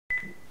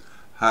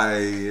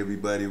Hi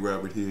everybody,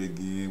 Robert here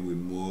again with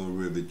more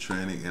Revit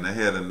training, and I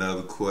had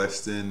another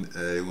question.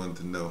 I wanted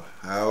to know,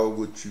 how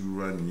would you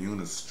run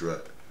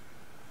Unistrut,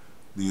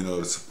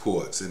 the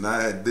supports? And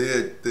I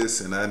did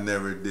this and I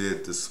never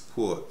did the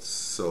supports,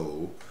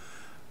 so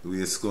we're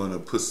just going to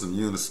put some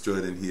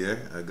Unistrut in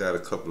here. I got a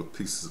couple of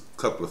pieces,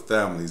 a couple of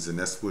families, and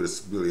that's what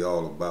it's really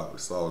all about.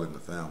 It's all in the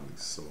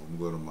families. So I'm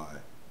going to my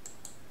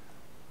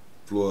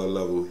floor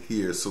level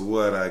here. So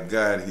what I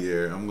got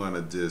here, I'm going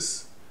to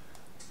just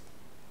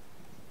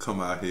come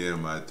out here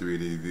in my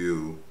 3D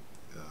view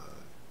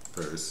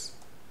first,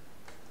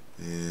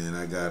 and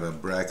I got a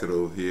bracket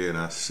over here, and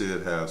I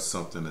should have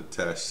something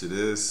attached to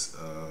this.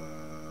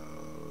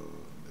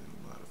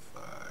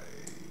 Modify,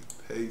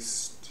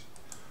 paste.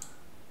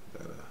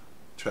 Got a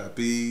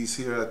trapeze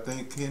here, I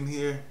think, in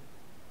here.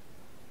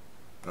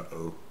 Yeah,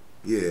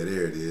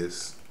 there it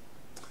is.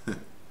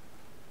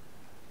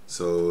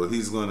 So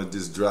he's gonna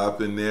just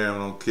drop in there. I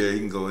don't care, he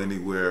can go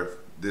anywhere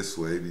this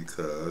way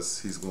because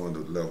he's going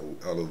to level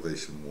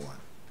elevation 1.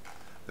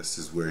 That's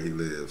just where he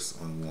lives,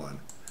 on 1.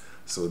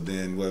 So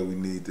then what we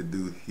need to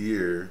do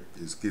here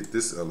is get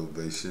this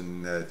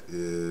elevation that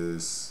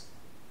is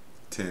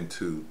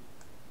 10.2.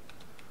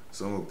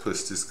 So I'm gonna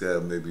push this guy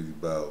maybe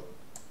about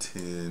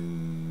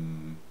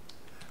 10.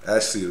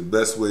 Actually, the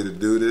best way to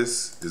do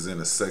this is in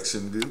a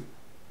section view.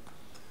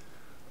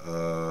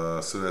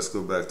 So let's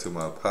go back to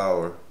my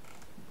power,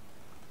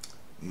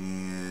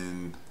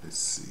 and let's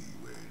see,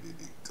 where did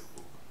it go?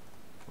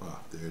 Wow,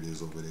 there it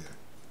is over there.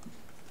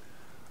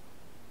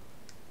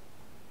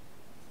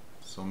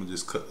 So I'm gonna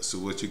just cut. So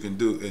what you can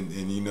do, and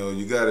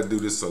you got to do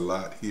this a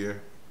lot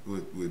here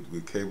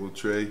with cable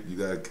tray. You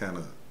got to kind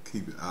of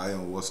keep an eye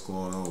on what's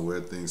going on, where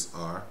things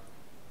are.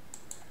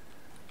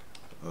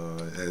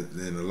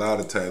 And a lot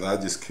of times I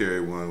just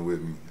carry one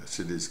with me. I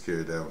should just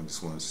carry that one.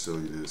 Just want to show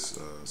you this.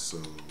 So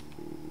I'm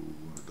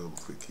gonna double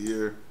click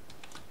here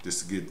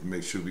just to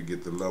make sure we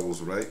get the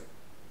levels right.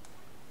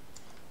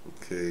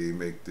 Okay,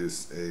 make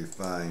this a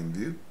fine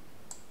view.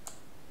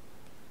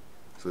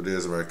 So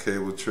there's our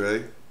cable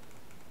tray,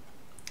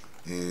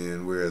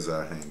 and where's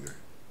our hanger?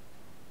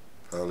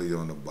 Probably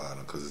on the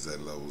bottom because it's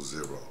at level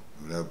 0.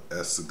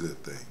 That's a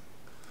good thing.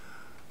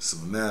 So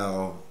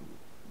now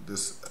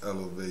this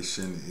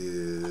elevation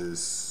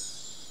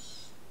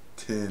is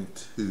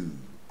 10.2.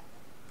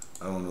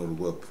 I don't know to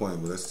what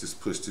point, but let's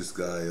just push this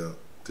guy up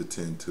to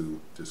 10.2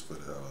 just for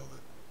the hell of it.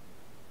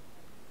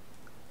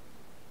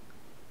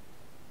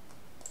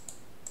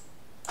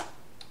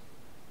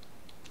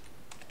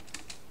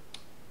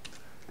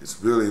 It's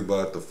really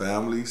about the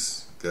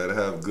families. Gotta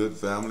have good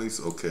families.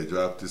 Okay,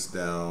 drop this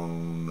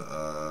down.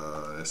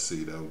 Let's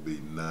see, that would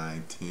be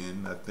 9,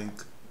 10, I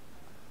think.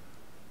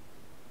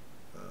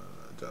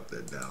 Drop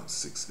that down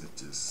 6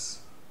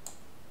 inches,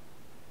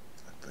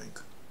 I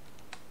think.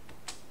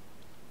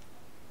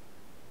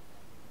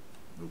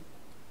 Nope,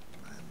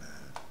 9, 9.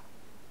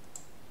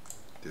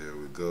 There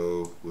we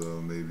go.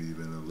 Well, maybe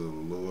even a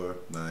little lower.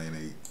 9,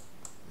 8.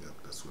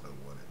 Yep, that's what I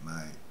wanted.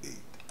 9, 8.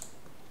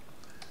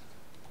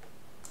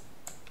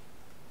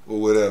 Or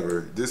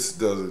whatever. This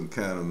doesn't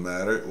kind of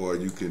matter, or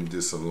you can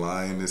just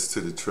align this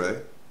to the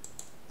tray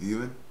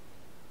even.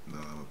 No,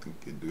 I don't think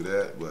you can do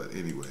that, but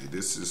anyway,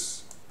 this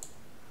is,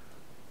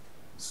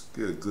 let's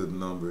get a good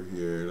number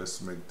here.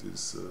 Let's make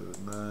this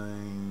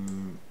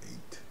 9,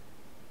 8.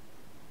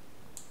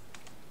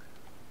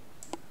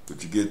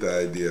 But you get the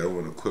idea. I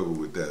want to quibble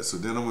with that. So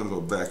then I'm going to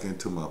go back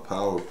into my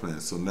power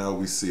plant. So now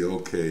we see,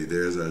 okay,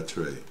 there's our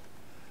tray,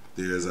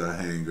 there's our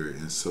hanger,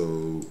 and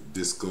so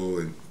just go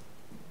and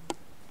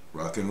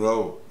rock and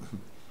roll.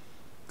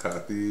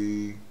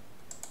 Copy.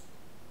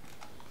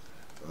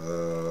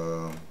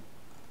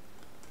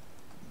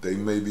 They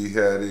maybe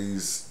had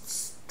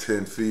these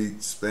 10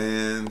 feet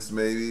spans,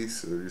 maybe.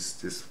 So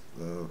just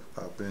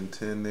pop in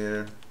 10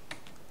 there.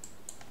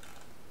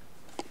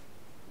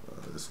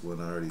 This one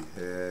I already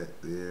had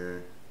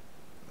there.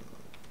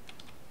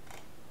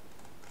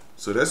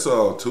 So that's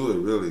all to it,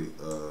 really.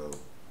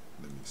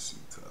 Let me see.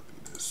 Copy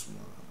this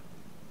one.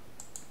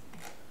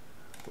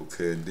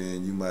 Okay, and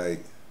then you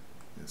might.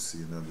 Let's see,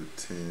 another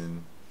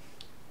 10.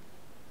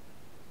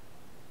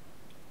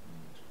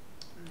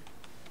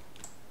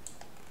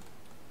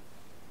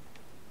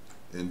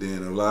 And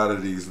then a lot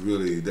of these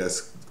really,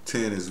 that's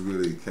 10 is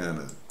really kind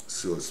of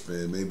short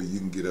span. Maybe you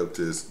can get up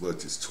to as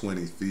much as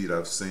 20 feet.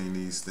 I've seen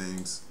these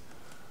things.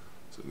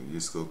 So you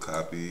just go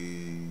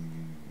copy,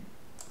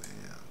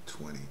 bam,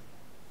 20.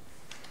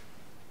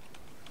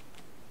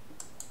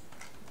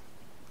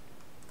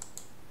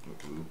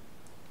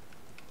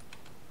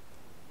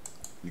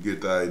 You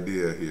get the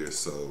idea here.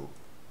 So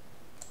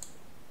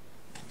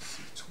let's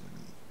see,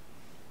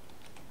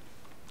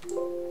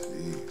 20.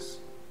 Jeez.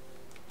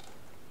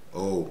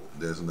 Oh,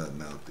 there's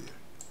nothing out there.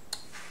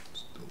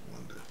 Still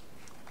wonder.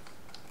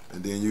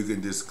 And then you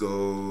can just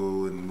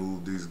go and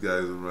move these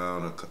guys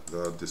around.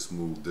 I'll just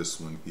move this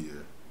one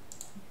here.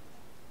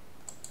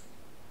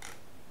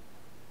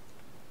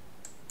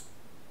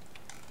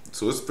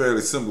 So it's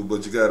fairly simple,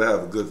 but you gotta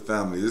have a good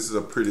family. This is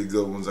a pretty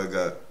good ones. I've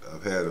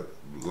had a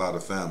lot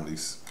of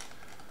families.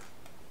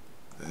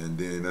 And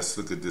then let's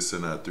look at this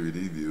in our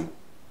 3D view.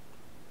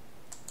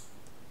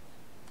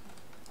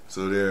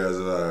 So there's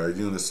our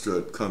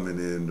Unistrut coming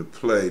into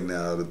play.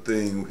 Now the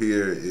thing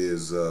here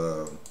is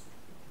the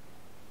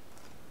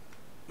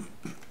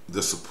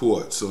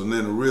support. So in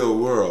the real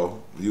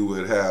world, you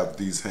would have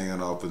these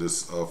hanging off of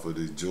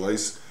the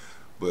joist,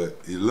 but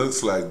it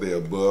looks like they're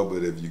above.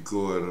 But if you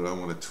go in, and I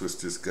want to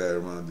twist this guy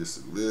around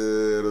just a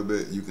little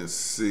bit, you can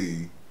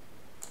see.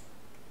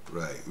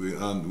 Right,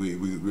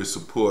 we're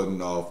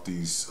supporting off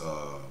these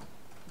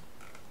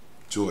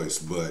joists,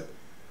 but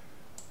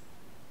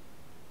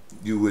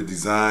you would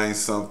design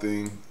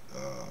something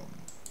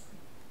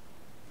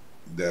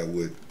that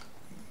would,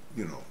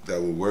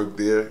 that would work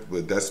there.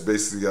 But that's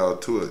basically all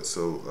to it.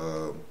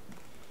 So,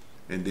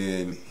 and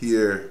then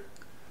here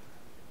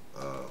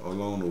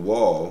along the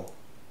wall,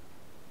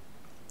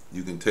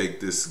 you can take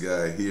this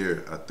guy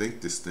here. I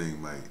think this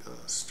thing might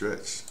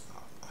stretch.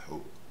 I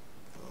hope.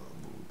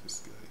 Move this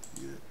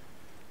guy here.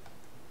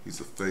 He's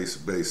a face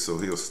base, so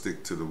he'll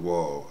stick to the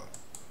wall.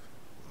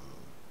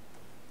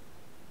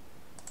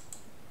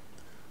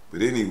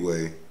 But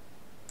anyway,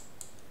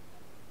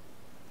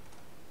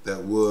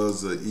 that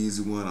was an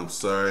easy one. I'm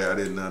sorry I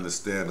didn't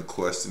understand the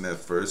question at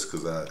first,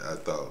 because I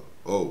thought,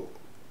 oh,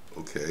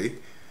 okay.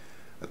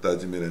 I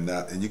thought you meant a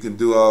not. And you can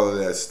do all of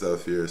that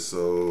stuff here.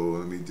 So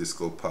let me just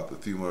go pop a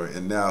few more.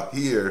 And now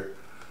here,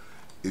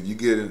 if you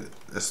get in,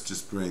 let's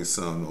just bring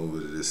some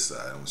over to this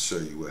side. I'm going to show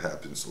you what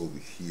happens over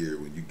here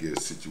when you get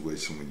a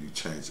situation when you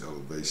change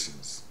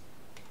elevations.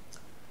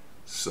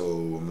 So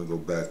I'm going to go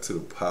back to the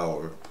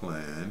power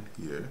plan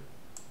here.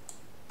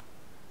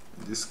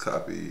 And just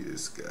copy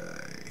this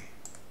guy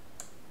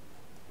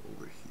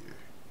over here.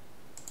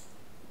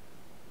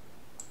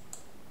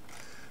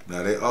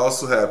 Now they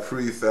also have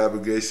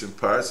prefabrication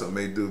parts. I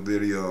may do a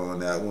video on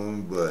that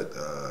one, but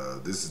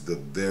this is the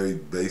very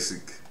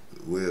basic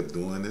way of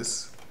doing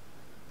this.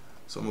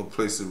 So I'm going to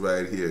place it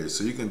right here.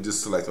 So you can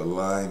just select a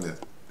line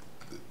that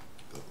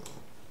you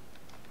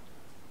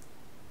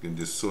can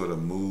just sort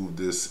of move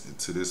this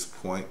into this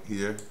point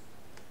here.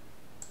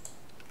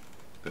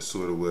 That's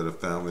sort of where the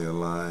family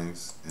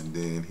aligns. And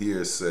then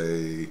here,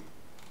 say,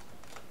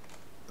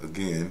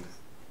 again,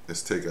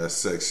 let's take our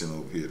section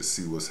over here to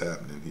see what's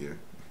happening here.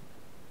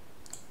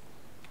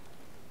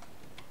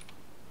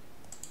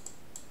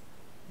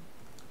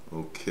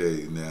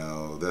 Okay,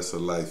 now that's a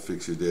light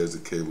fixture. There's a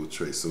cable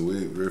tray. So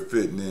we're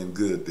fitting in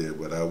good there.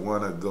 But I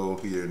want to go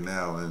here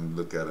now and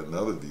look at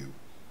another view.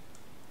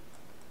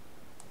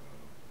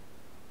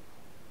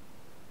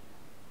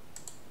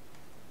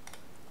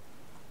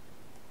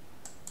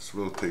 Let's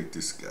rotate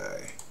this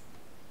guy.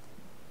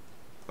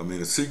 I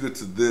mean, the secret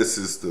to this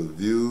is the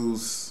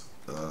views.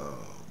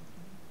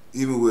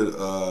 Even with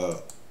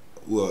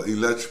well,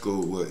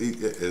 electrical, well,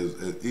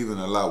 even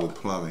a lot with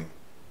plumbing,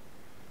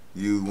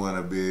 you want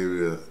to be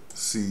able to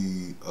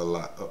see a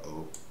lot.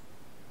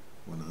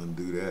 Want to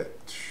undo that.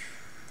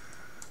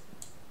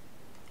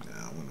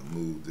 Now I want to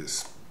move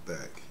this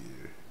back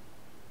here.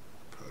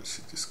 Probably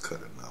should just cut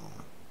another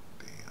one.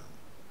 Damn.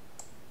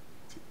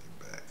 Take it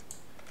back.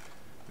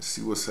 Let's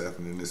see what's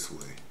happening this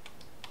way.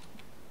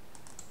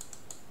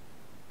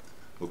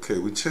 Okay,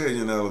 we're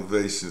changing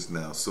elevations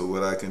now. So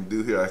what I can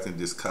do here, I can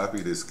just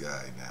copy this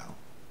guy now.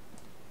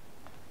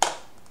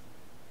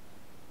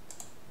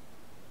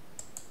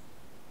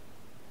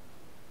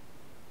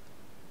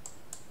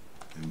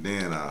 And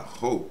then I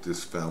hope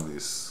this family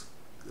is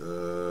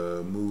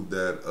move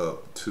that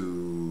up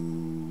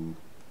to,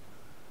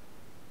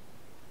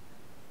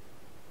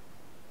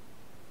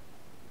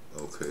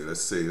 okay,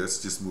 let's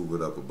just move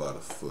it up about a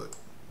foot.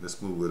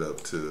 Let's move it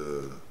up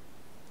to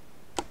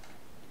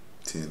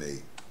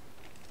 10.8.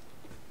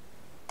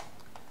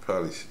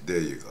 Probably, there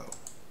you go.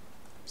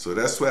 So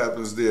that's what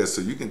happens there.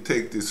 So you can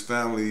take this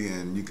family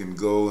and you can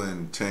go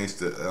and change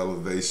the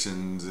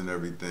elevations and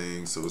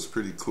everything. So it's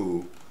pretty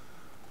cool.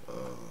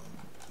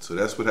 So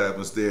that's what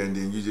happens there, and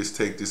then you just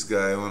take this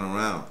guy on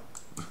around.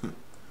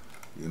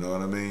 You know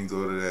what I mean?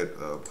 Go to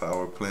that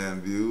power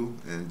plan view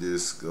and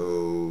just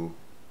go.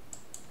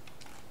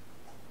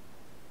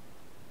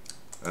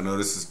 I know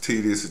this is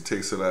tedious, it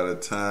takes a lot of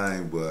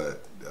time,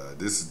 but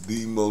this is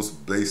the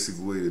most basic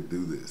way to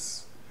do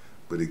this.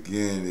 But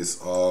again,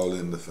 it's all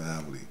in the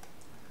family.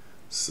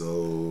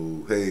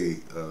 So hey,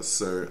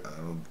 sir,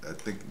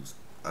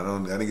 I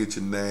didn't get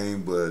your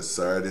name, but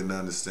sorry I didn't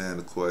understand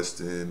the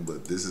question.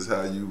 But this is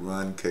how you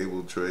run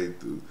cable tray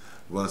through,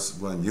 run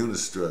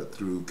Unistrut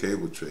through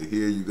cable tray.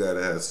 Here you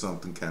gotta have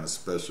something kind of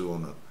special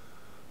on the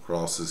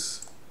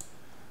crosses.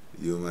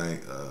 You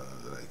might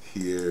like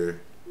here.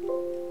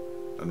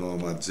 I know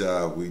on my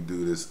job we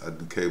do this. I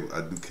do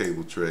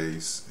cable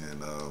trays,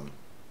 and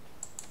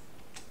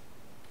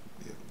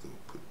yeah,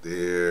 put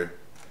there.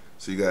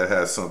 So you gotta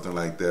have something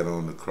like that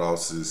on the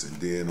crosses, and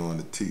then on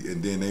the T,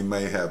 and then you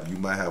might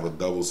have a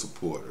double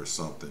support or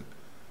something.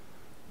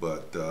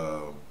 But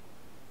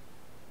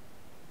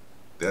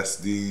that's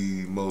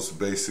the most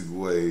basic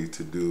way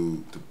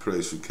to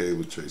place your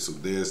cable tray. So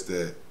there's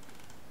that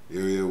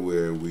area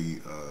where we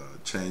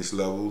changed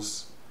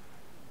levels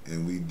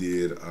and we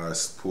did our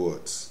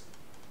supports.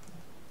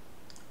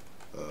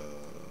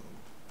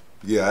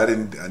 yeah,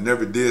 I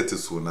never did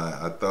this one.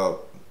 I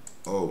thought,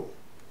 oh,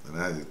 and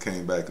I just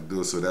came back to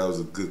do it. So that was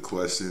a good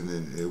question,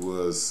 and it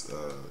was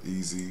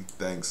easy.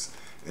 Thanks,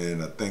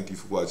 and I thank you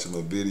for watching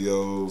my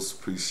videos.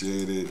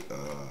 Appreciate it.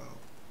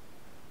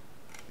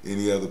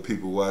 Any other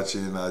people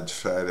watching, I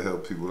try to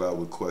help people out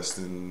with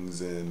questions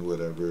and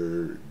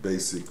whatever,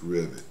 basic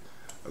Revit.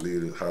 I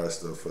leave the hard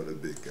stuff for the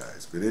big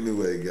guys. But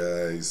anyway,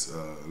 guys,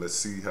 let's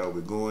see how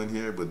we're going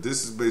here. But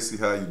this is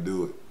basically how you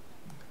do it.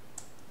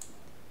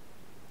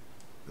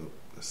 Oh,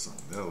 that's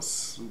something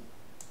else.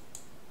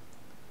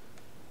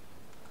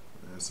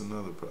 That's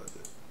another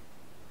project.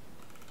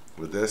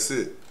 But that's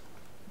it.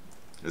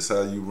 That's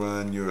how you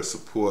run your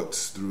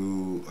supports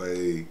through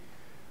a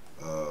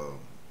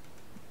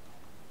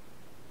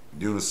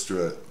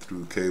Unistrut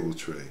through cable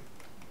tray.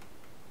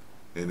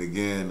 And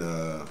again,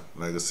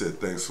 like I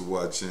said, thanks for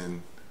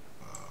watching.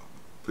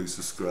 Please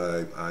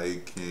subscribe. I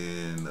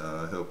can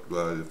help you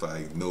out if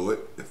I know it.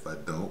 If I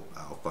don't,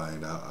 I'll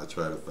find out. I'll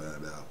try to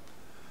find out.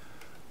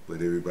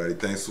 But everybody,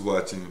 thanks for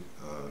watching.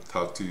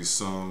 Talk to you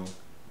soon.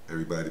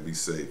 Everybody be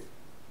safe.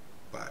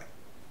 Bye.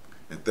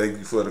 And thank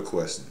you for the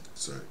question,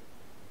 sir.